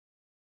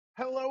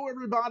Hello,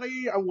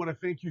 everybody. I want to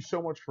thank you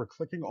so much for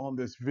clicking on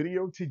this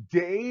video.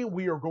 Today,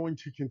 we are going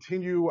to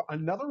continue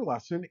another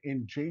lesson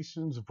in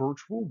Jason's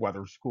virtual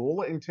weather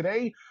school. And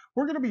today,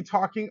 we're going to be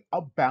talking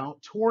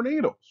about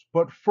tornadoes.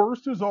 But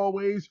first, as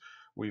always,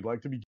 we'd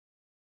like to begin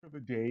the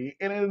day,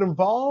 and it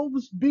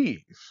involves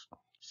bees.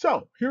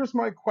 So here's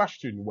my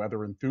question,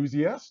 weather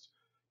enthusiast.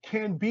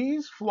 Can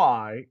bees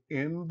fly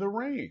in the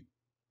rain?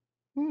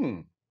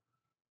 Hmm.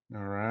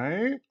 All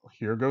right.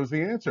 Here goes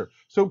the answer.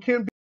 So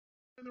can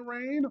in the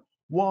rain?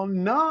 Well,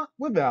 not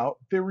without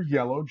their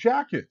yellow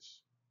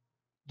jackets.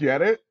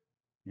 Get it?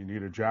 You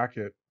need a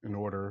jacket in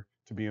order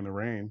to be in the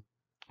rain.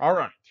 All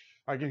right.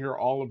 I can hear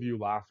all of you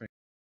laughing.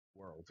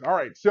 World. All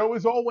right. So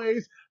as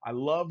always, I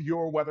love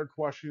your weather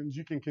questions.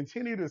 You can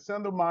continue to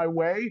send them my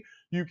way.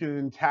 You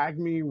can tag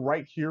me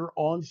right here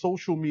on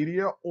social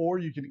media, or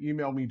you can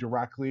email me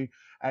directly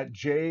at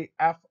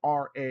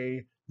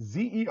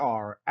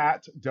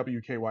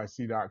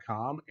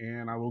jfrazer@wkyc.com,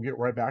 and I will get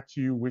right back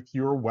to you with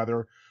your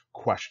weather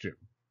question.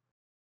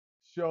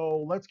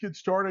 So let's get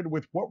started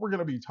with what we're going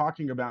to be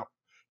talking about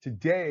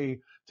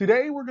today.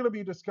 Today, we're going to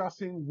be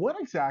discussing what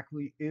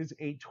exactly is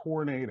a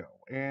tornado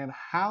and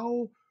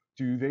how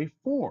do they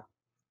form.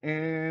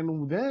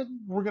 And then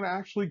we're going to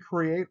actually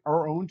create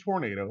our own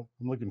tornado.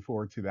 I'm looking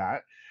forward to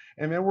that.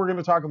 And then we're going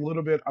to talk a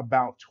little bit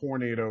about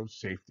tornado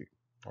safety.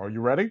 Are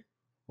you ready?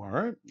 All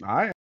right.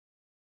 I am.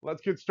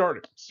 Let's get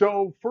started.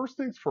 So, first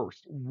things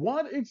first,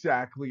 what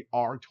exactly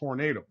are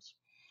tornadoes?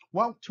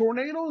 Well,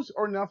 tornadoes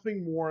are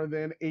nothing more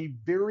than a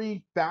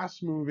very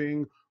fast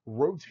moving,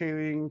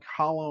 rotating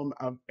column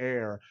of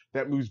air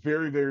that moves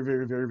very, very,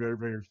 very, very, very,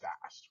 very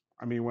fast.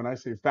 I mean, when I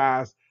say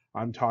fast,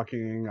 I'm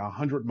talking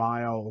 100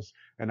 miles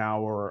an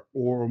hour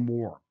or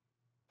more.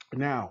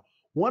 Now,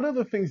 one of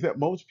the things that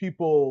most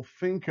people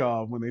think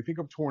of when they think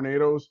of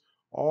tornadoes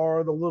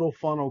are the little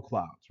funnel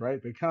clouds,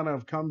 right? They kind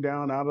of come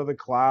down out of the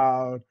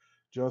cloud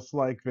just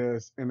like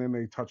this, and then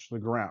they touch the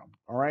ground.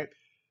 All right.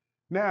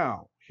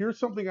 Now, here's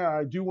something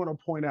I do want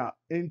to point out.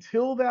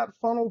 Until that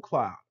funnel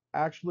cloud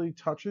actually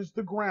touches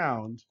the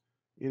ground,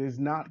 it is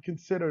not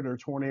considered a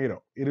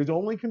tornado. It is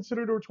only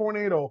considered a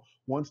tornado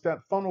once that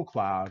funnel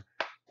cloud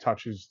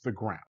touches the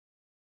ground.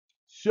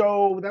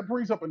 So that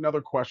brings up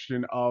another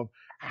question of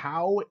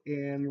how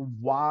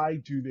and why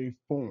do they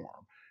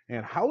form?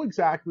 And how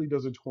exactly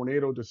does a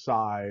tornado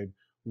decide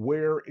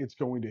where it's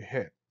going to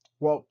hit?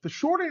 Well, the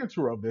short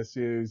answer of this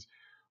is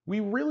we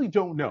really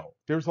don't know.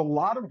 There's a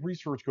lot of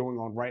research going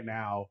on right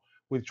now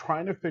with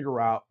trying to figure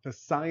out the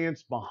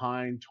science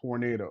behind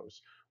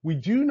tornadoes. We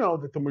do know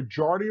that the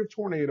majority of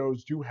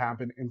tornadoes do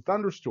happen in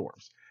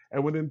thunderstorms.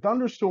 And within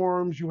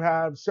thunderstorms, you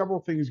have several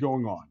things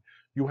going on.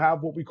 You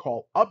have what we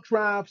call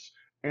updrafts,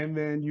 and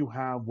then you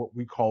have what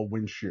we call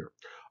wind shear.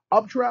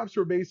 Updrafts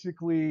are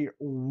basically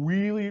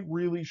really,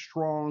 really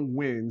strong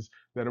winds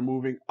that are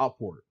moving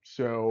upward.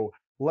 So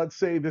let's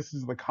say this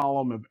is the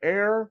column of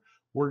air.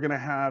 We're going to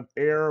have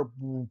air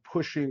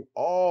pushing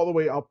all the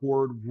way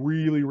upward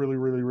really, really,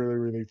 really, really,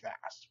 really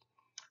fast.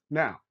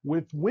 Now,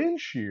 with wind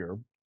shear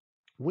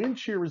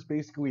is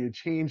basically a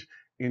change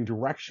in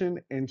direction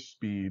and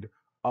speed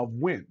of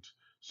wind.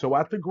 So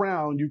at the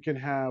ground, you can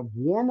have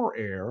warmer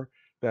air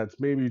that's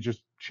maybe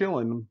just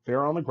chilling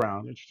there on the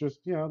ground. It's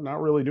just,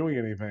 not really doing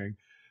anything.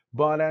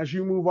 But as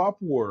you move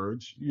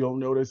upwards, you'll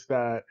notice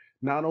that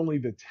not only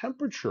the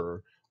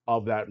temperature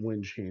of that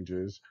wind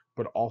changes,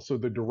 but also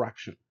the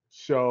direction.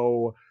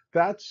 So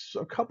that's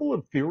a couple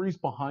of theories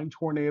behind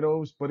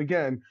tornadoes. But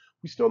again,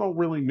 we still don't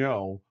really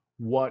know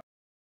what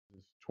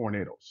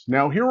tornadoes.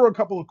 Now, here are a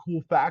couple of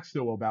cool facts,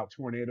 though, about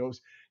tornadoes.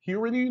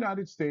 Here in the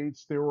United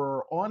States, there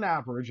are, on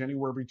average,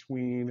 anywhere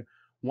between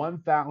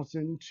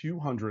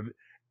 1,200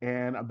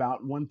 and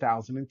about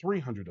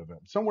 1,300 of them.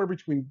 Somewhere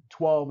between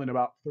 12 and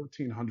about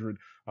 1,300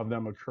 of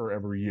them occur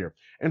every year.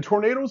 And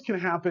tornadoes can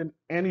happen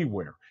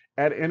anywhere,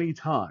 at any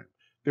time.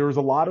 There's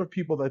a lot of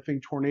people that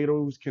think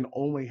tornadoes can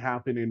only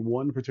happen in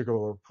one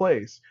particular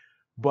place.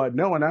 But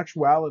no, in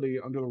actuality,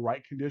 under the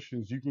right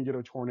conditions, you can get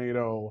a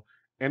tornado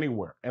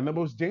anywhere. And the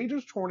most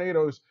dangerous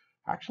tornadoes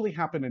actually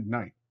happen at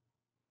night.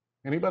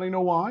 Anybody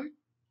know why?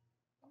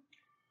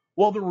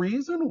 Well, the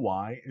reason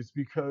why is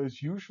because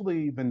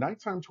usually the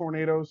nighttime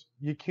tornadoes,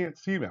 you can't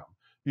see them.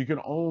 You can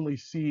only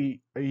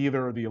see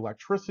either the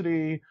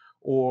electricity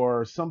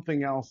or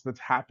something else that's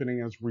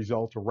happening as a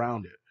result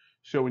around it.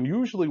 So, and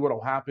usually what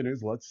will happen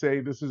is, let's say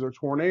this is a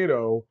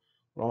tornado,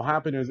 what will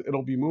happen is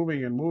it'll be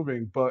moving and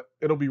moving, but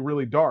it'll be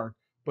really dark.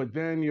 But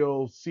then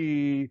you'll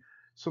see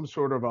some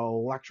sort of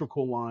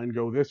electrical line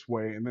go this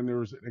way, and then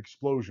there's an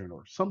explosion,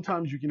 or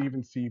sometimes you can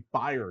even see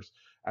fires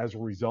as a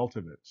result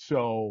of it.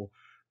 So,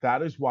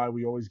 that is why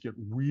we always get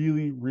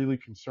really, really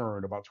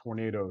concerned about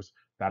tornadoes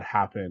that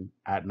happen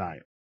at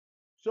night.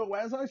 So,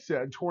 as I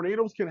said,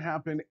 tornadoes can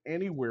happen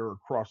anywhere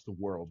across the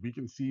world. We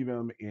can see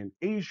them in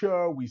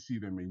Asia, we see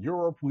them in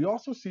Europe, we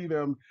also see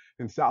them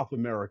in South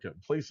America,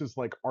 places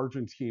like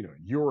Argentina,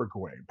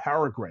 Uruguay,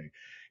 Paraguay.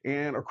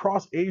 And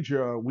across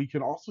Asia, we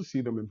can also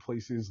see them in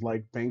places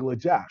like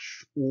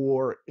Bangladesh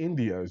or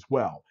India as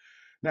well.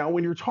 Now,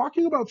 when you're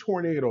talking about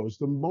tornadoes,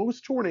 the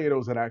most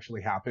tornadoes that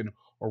actually happen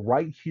are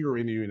right here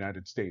in the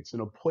United States, in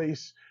a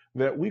place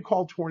that we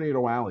call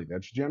Tornado Alley.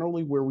 That's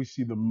generally where we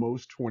see the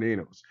most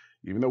tornadoes,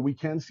 even though we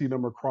can see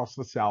them across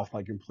the South,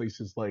 like in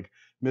places like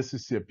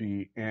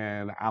Mississippi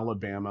and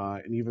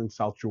Alabama, and even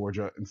South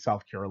Georgia and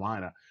South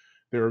Carolina.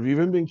 There have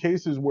even been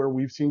cases where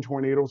we've seen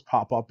tornadoes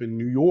pop up in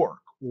New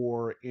York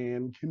or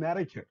in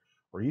Connecticut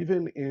or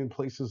even in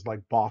places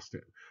like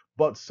Boston.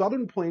 But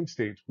southern plain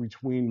states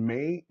between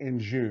May and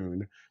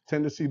June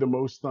tend to see the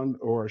most thunder,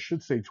 or I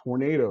should say,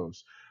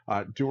 tornadoes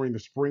during the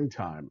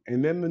springtime.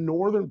 And then the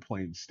northern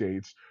plain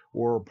states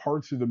or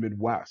parts of the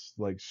Midwest,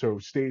 like so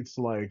states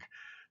like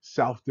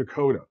South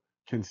Dakota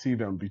can see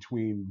them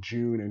between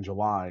June and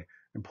July,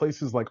 and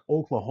places like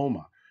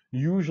Oklahoma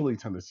usually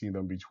tend to see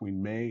them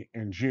between May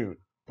and June.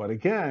 But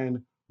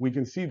again, we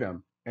can see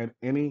them at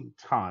any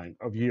time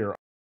of year.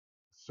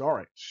 All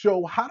right.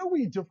 So, how do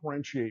we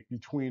differentiate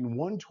between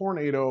one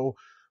tornado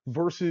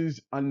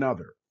versus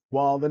another?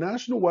 Well, the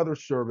National Weather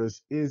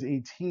Service is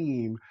a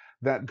team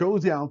that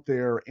goes out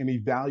there and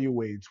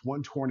evaluates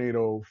one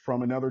tornado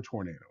from another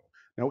tornado.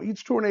 Now,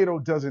 each tornado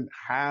doesn't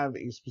have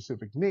a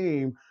specific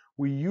name.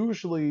 We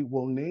usually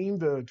will name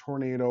the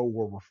tornado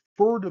or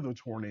refer to the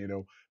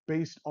tornado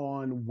based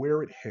on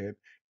where it hit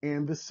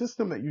and the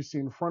system that you see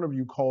in front of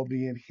you called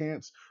the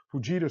Enhanced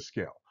Fujita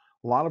scale.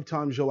 A lot of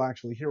times you'll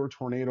actually hear a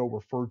tornado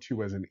referred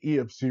to as an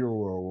EF0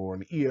 or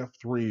an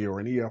EF3 or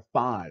an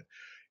EF5.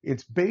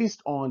 It's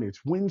based on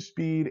its wind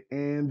speed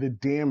and the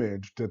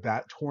damage that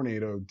that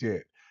tornado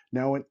did.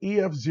 Now, an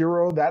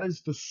EF0, that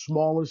is the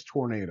smallest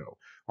tornado.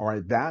 All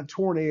right, that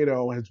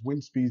tornado has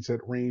wind speeds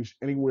that range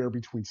anywhere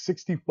between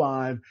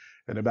 65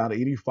 and about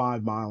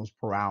 85 miles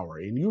per hour.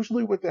 And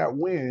usually with that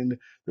wind,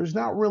 there's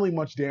not really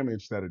much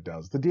damage that it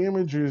does. The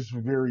damage is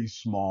very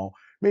small.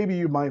 Maybe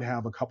you might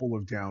have a couple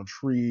of downed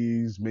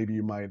trees. Maybe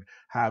you might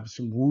have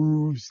some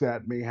roofs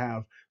that may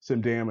have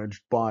some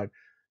damage, but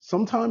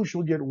sometimes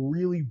you'll get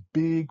really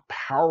big,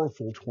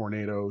 powerful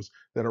tornadoes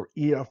that are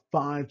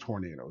EF5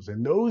 tornadoes.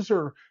 And those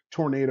are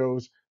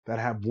tornadoes that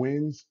have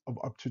winds of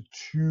up to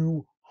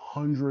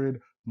 200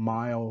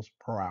 miles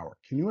per hour.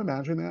 Can you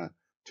imagine that?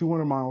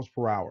 200 miles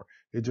per hour.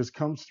 It just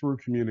comes through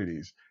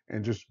communities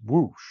and just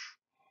whoosh.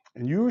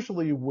 And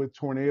usually with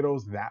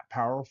tornadoes that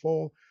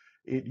powerful,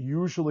 it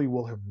usually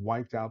will have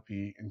wiped out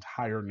the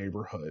entire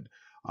neighborhood.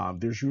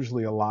 There's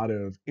usually a lot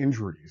of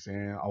injuries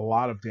and a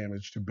lot of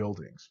damage to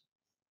buildings.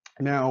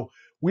 Now,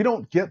 we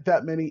don't get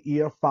that many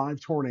EF5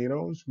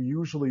 tornadoes. We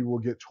usually will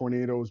get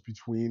tornadoes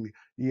between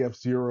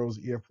EF0s,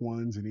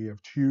 EF1s, and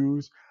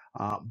EF2s,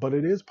 but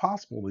it is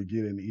possible to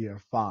get an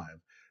EF5.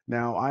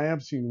 Now, I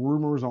have seen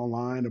rumors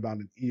online about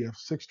an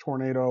EF6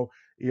 tornado.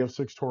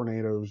 EF6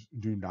 tornadoes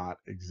do not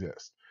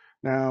exist.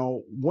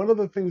 Now, one of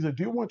the things I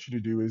do want you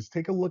to do is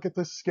take a look at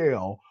the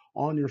scale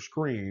on your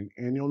screen,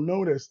 and you'll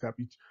notice that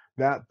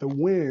the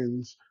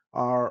winds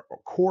are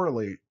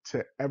correlate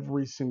to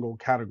every single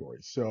category.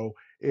 So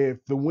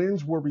if the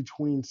winds were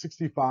between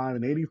 65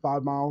 and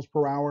 85 miles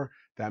per hour,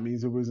 that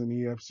means it was an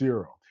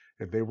EF0.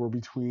 If they were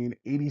between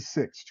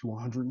 86 to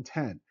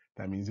 110,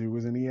 that means it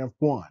was an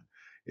EF1.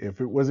 If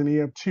it was an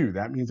EF2,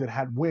 that means it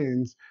had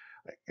winds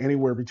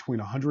anywhere between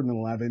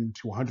 111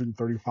 to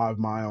 135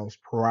 miles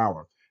per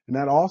hour. And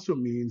that also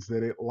means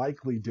that it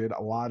likely did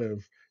a lot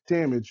of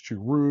damage to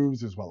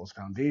roofs as well as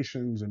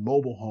foundations and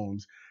mobile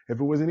homes. If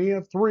it was an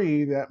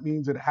EF3, that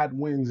means it had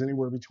winds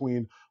anywhere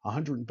between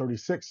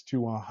 136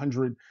 to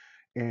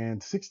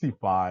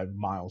 165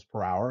 miles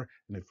per hour.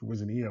 And if it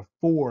was an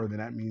EF4, then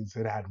that means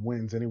it had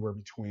winds anywhere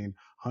between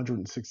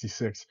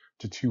 166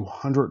 to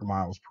 200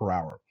 miles per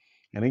hour.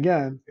 And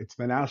again, it's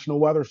the National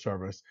Weather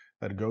Service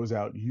that goes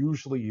out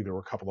usually either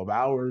a couple of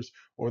hours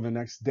or the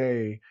next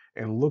day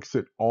and looks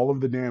at all of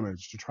the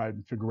damage to try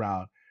and figure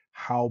out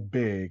how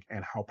big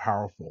and how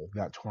powerful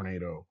that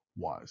tornado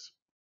was.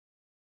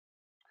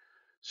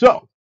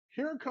 So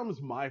here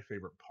comes my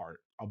favorite part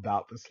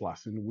about this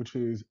lesson, which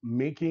is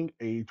making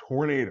a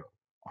tornado.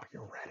 Are you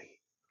ready?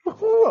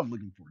 I'm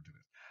looking forward to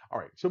this. All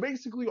right, so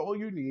basically all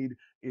you need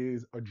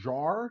is a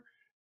jar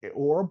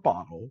or a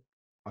bottle,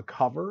 a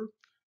cover,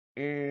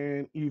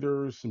 and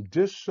either some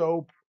dish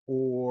soap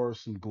or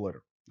some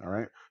glitter. All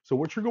right. So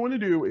what you're going to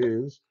do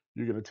is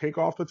you're going to take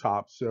off the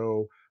top.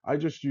 So I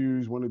just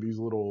use one of these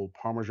little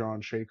Parmesan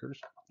shakers.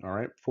 All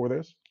right, for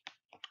this.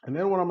 And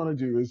then what I'm going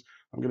to do is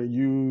I'm going to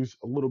use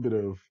a little bit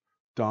of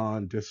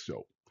Dawn dish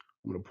soap.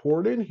 I'm going to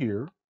pour it in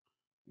here,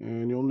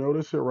 and you'll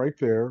notice it right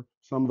there.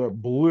 Some of the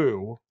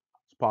blue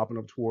is popping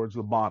up towards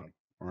the bottom.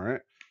 All right.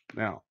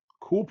 Now,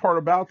 cool part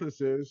about this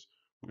is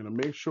we're going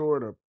to make sure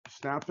to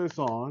snap this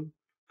on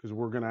because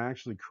we're going to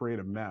actually create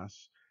a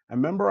mess.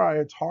 And remember, I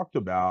had talked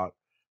about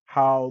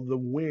how the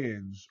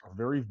winds are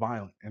very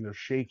violent and they're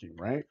shaking,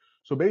 right?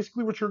 So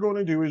basically, what you're going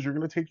to do is you're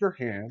going to take your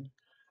hand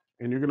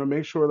and you're going to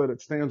make sure that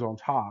it stands on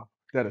top,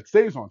 that it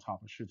stays on top,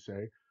 I should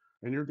say,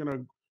 and you're going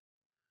to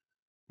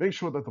make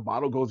sure that the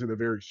bottle goes in a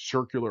very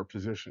circular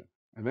position.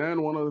 And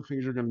then one of the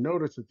things you're going to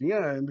notice at the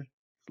end,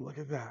 look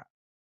at that.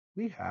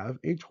 We have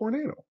a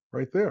tornado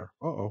right there.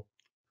 Uh-oh.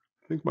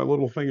 think my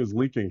little thing is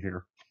leaking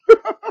here.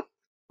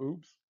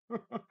 Oops.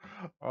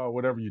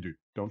 Whatever you do,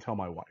 don't tell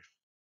my wife.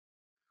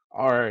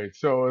 All right,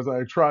 so as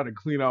I try to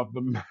clean up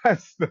the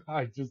mess that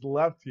I just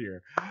left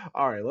here,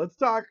 all right, let's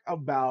talk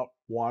about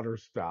water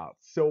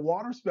spouts. So,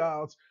 water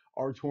spouts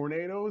are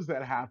tornadoes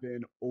that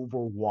happen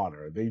over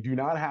water. They do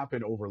not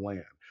happen over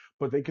land,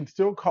 but they can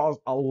still cause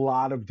a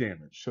lot of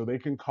damage. So, they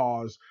can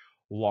cause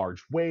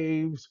large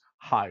waves,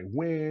 high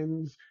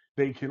winds.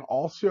 They can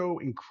also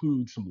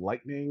include some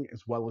lightning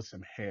as well as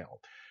some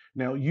hail.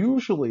 Now,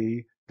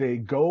 usually they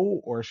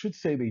go, or I should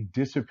say, they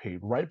dissipate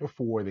right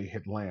before they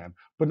hit land,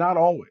 but not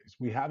always.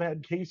 We have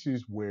had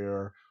cases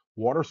where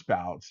water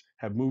spouts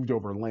have moved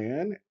over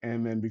land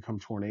and then become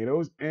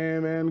tornadoes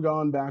and then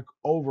gone back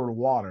over the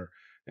water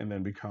and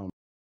then become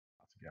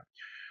again.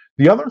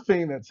 The other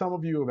thing that some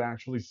of you have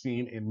actually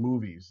seen in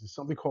movies is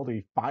something called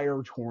a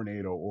fire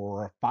tornado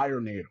or a fire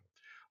nado.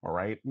 All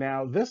right.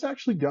 Now, this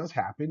actually does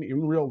happen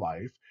in real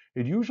life.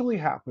 It usually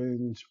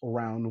happens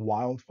around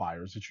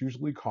wildfires. It's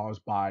usually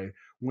caused by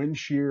wind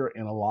shear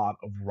and a lot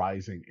of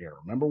rising air.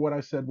 Remember what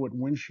I said what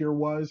wind shear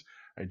was?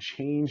 A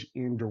change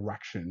in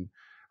direction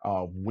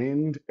of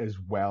wind as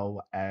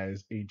well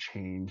as a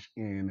change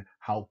in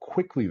how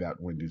quickly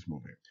that wind is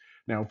moving.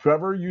 Now, if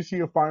ever you see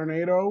a fire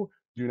nado,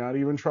 do not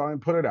even try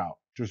and put it out.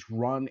 Just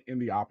run in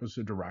the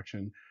opposite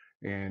direction,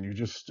 and you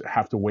just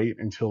have to wait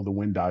until the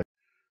wind dies.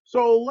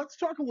 So let's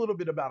talk a little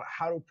bit about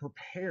how to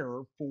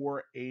prepare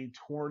for a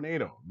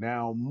tornado.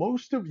 Now,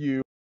 most of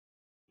you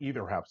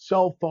either have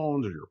cell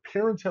phones or your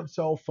parents have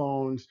cell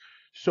phones.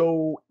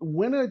 So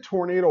when a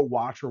tornado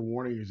watch or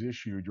warning is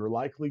issued, you're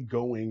likely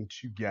going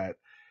to get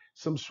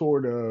some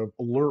sort of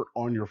alert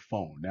on your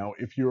phone. Now,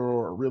 if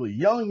you're a really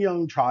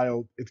young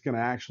child, it's going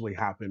to actually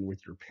happen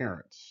with your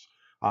parents.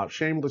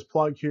 Shameless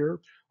plug here.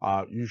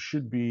 You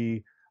should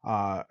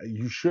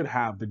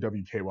have the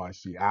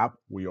WKYC app.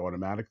 We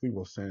automatically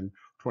will send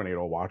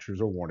tornado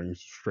watchers or warnings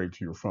straight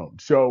to your phone.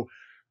 So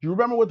do you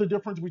remember what the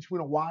difference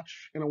between a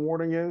watch and a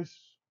warning is?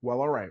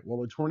 Well, all right.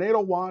 Well, a tornado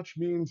watch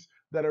means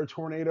that a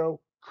tornado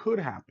could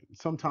happen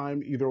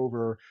sometime either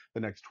over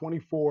the next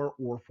 24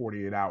 or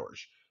 48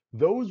 hours.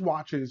 Those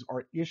watches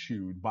are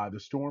issued by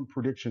the Storm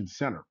Prediction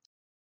Center.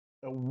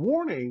 A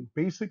warning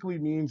basically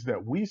means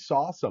that we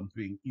saw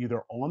something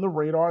either on the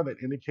radar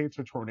that indicates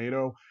a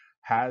tornado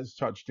has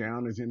touched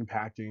down, is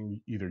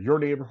impacting either your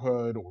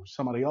neighborhood or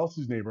somebody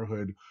else's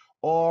neighborhood,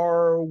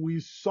 or we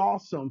saw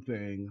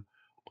something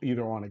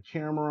either on a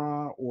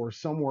camera or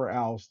somewhere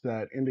else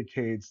that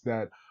indicates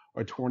that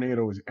a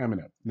tornado is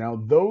imminent.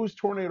 Now, those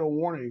tornado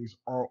warnings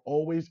are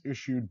always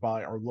issued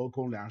by our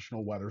local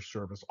National Weather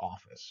Service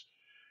office.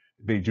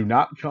 They do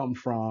not come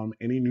from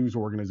any news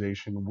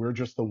organization. We're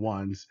just the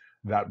ones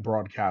that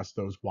broadcast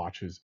those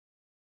watches.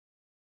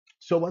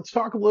 So let's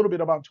talk a little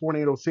bit about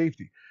tornado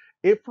safety.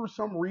 If for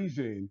some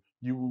reason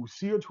you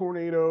see a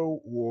tornado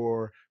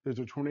or there's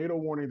a tornado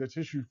warning that's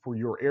issued for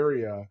your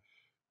area,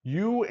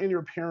 you and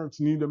your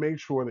parents need to make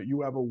sure that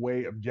you have a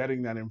way of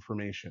getting that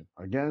information.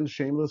 Again,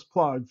 shameless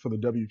plug for the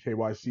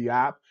WKYC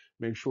app.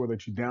 Make sure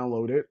that you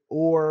download it,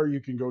 or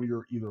you can go to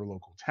your either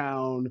local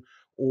town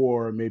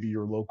or maybe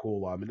your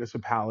local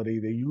municipality.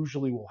 They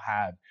usually will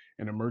have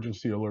an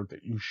emergency alert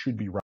that you should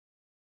be right.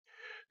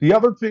 The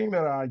other thing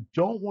that I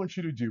don't want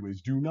you to do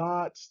is do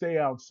not stay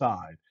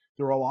outside.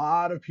 There are a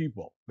lot of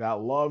people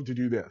that love to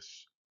do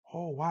this.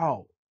 Oh,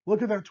 wow,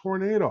 look at that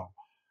tornado,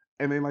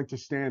 and they like to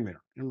stand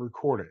there and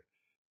record it.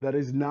 That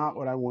is not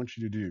what I want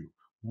you to do.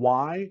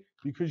 Why?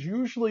 Because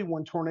usually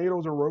when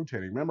tornadoes are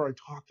rotating, remember I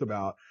talked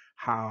about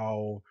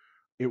how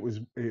it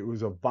was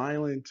a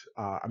violent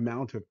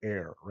amount of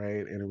air,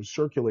 right? And it was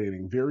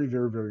circulating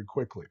very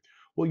quickly.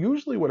 Well,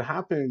 usually what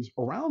happens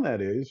around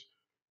that is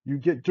you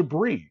get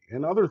debris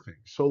and other things.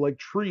 So like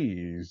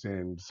trees,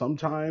 and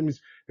sometimes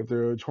if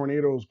the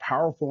tornado is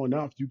powerful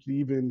enough, you can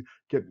even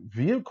get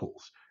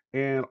vehicles,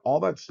 and all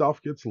that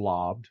stuff gets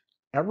lobbed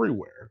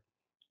everywhere.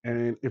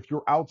 And if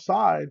you're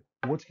outside,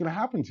 what's going to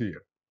happen to you?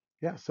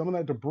 Yeah, some of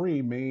that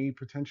debris may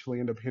potentially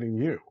end up hitting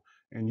you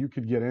and you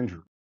could get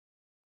injured.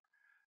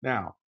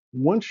 Now,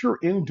 once you're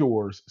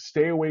indoors,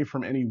 stay away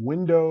from any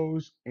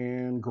windows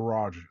and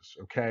garages,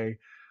 okay?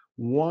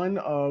 One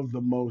of the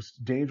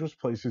most dangerous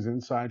places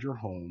inside your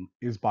home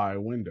is by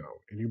a window.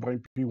 And you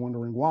might be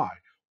wondering why.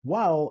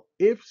 Well,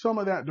 if some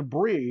of that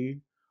debris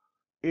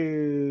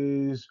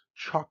is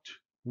chucked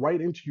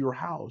right into your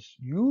house,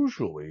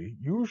 usually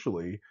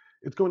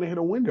it's going to hit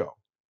a window.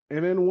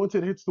 And then once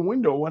it hits the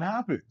window, what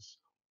happens?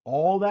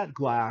 All that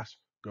glass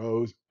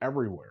goes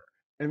everywhere.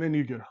 And then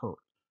you get hurt.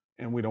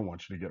 And we don't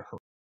want you to get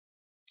hurt.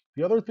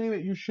 The other thing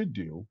that you should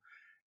do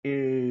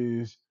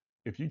is,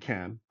 if you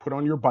can, put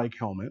on your bike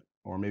helmet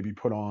or maybe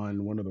put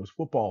on one of those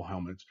football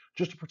helmets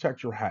just to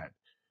protect your head.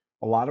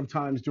 A lot of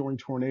times during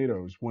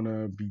tornadoes, one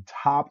of the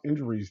top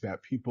injuries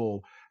that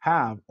people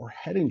have are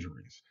head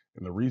injuries.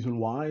 And the reason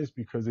why is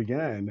because,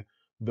 again,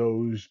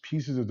 those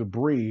pieces of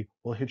debris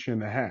will hit you in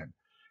the head.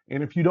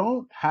 And if you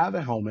don't have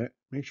a helmet,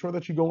 make sure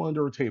that you go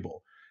under a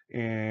table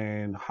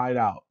and hide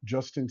out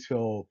just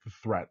until the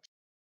threat's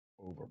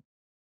over.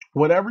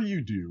 Whatever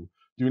you do,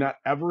 Do not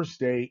ever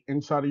stay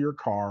inside of your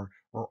car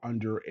or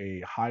under a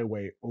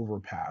highway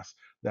overpass.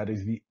 That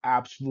is the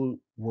absolute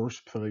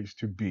worst place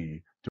to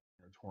be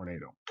during a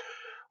tornado.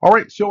 All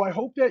right, so I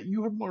hope that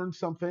you have learned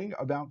something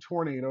about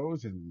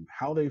tornadoes and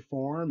how they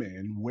form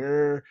and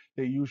where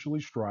they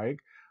usually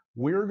strike.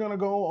 We're going to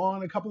go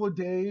on a couple of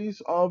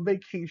days of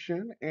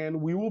vacation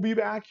and we will be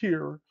back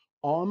here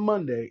on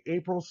Monday,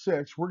 April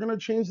 6th. We're going to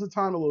change the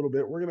time a little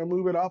bit. We're going to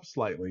move it up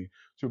slightly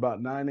to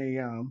about 9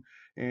 a.m.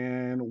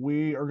 And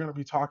we are going to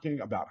be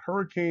talking about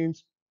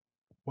hurricanes,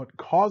 what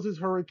causes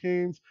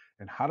hurricanes,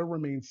 and how to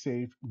remain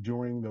safe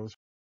during those.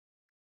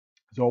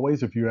 As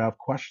always, if you have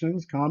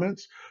questions,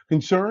 comments,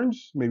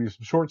 concerns, maybe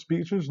some short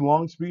speeches,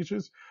 long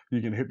speeches,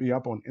 you can hit me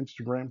up on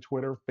Instagram,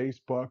 Twitter,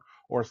 Facebook,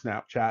 or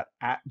Snapchat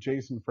at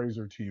Jason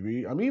Fraser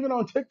TV. I'm even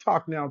on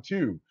TikTok now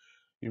too,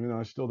 even though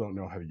I still don't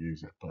know how to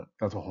use it, but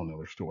that's a whole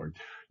nother story.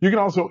 You can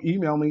also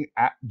email me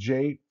at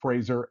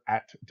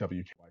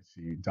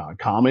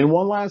jfraser@wkyc.com. And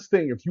one last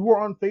thing, if you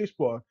are on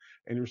Facebook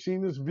and you're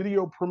seeing this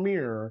video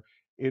premiere,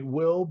 it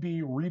will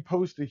be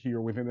reposted here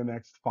within the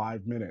next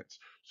 5 minutes.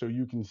 So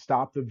you can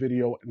stop the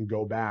video and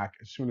go back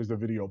as soon as the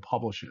video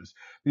publishes.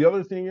 The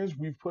other thing is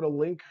we've put a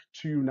link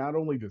to not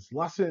only this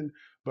lesson,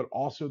 but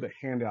also the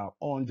handout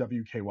on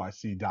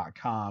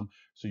wkyc.com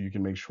so you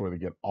can make sure to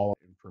get all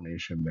the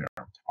information there.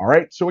 All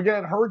right. So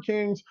again,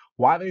 hurricanes,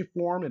 why they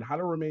form and how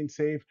to remain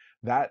safe,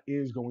 that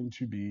is going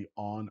to be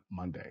on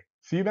Monday.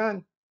 See you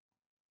then.